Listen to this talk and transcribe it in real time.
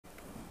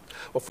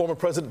Well, former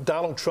President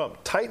Donald Trump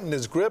tightened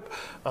his grip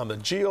on the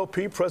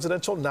GOP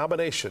presidential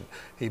nomination.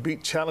 He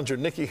beat challenger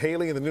Nikki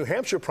Haley in the New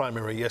Hampshire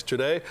primary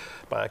yesterday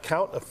by a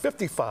count of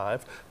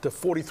 55 to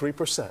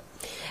 43%.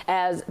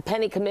 As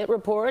Penny Commit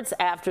reports,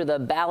 after the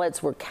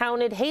ballots were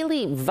counted,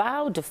 Haley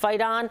vowed to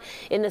fight on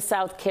in the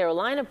South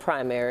Carolina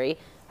primary,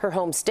 her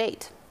home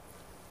state.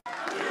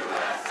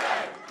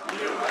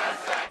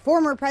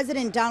 Former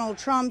President Donald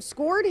Trump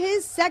scored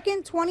his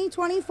second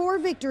 2024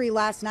 victory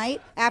last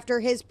night after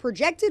his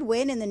projected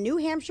win in the New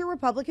Hampshire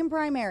Republican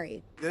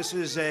primary. This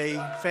is a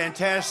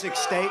fantastic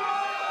state.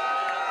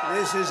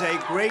 This is a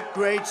great,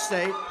 great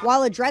state.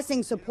 While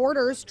addressing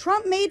supporters,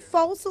 Trump made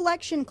false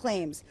election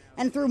claims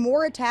and threw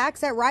more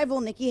attacks at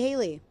rival Nikki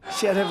Haley.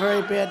 She had a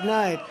very bad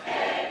night.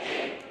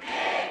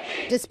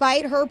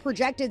 Despite her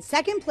projected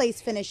second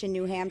place finish in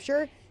New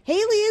Hampshire,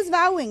 Haley is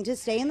vowing to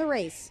stay in the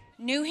race.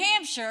 New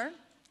Hampshire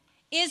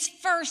is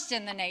first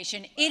in the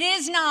nation. It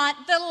is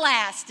not the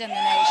last in the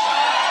nation.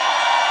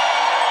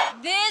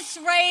 This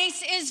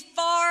race is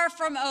far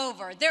from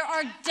over. There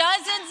are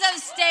dozens of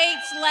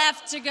states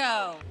left to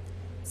go.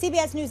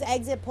 CBS News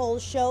exit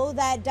polls show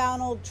that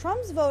Donald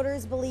Trump's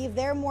voters believe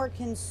they're more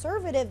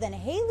conservative than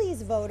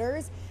Haley's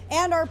voters,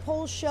 and our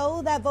polls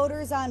show that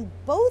voters on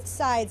both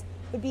sides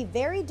would be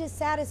very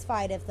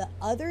dissatisfied if the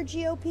other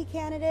GOP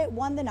candidate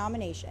won the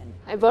nomination.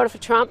 I voted for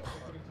Trump.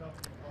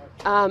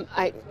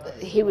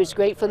 He was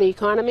great for the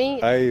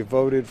economy. I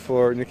voted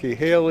for Nikki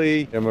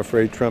Haley. I'm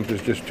afraid Trump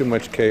is just too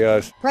much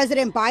chaos.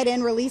 President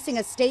Biden releasing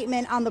a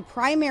statement on the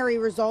primary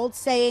results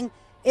saying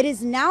it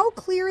is now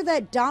clear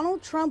that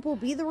Donald Trump will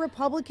be the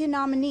Republican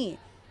nominee,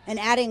 and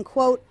adding,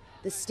 quote,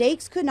 "The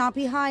stakes could not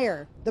be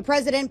higher." The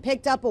president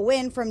picked up a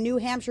win from New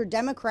Hampshire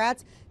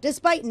Democrats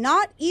despite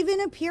not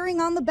even appearing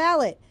on the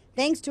ballot,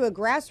 thanks to a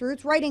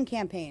grassroots writing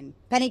campaign.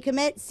 Penny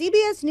Commit,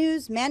 CBS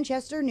News,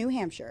 Manchester, New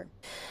Hampshire.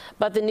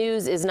 But the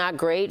news is not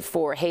great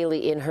for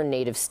Haley in her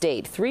native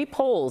state. 3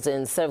 polls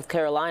in South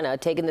Carolina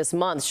taken this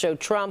month show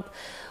Trump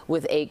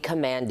with a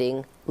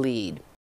commanding lead.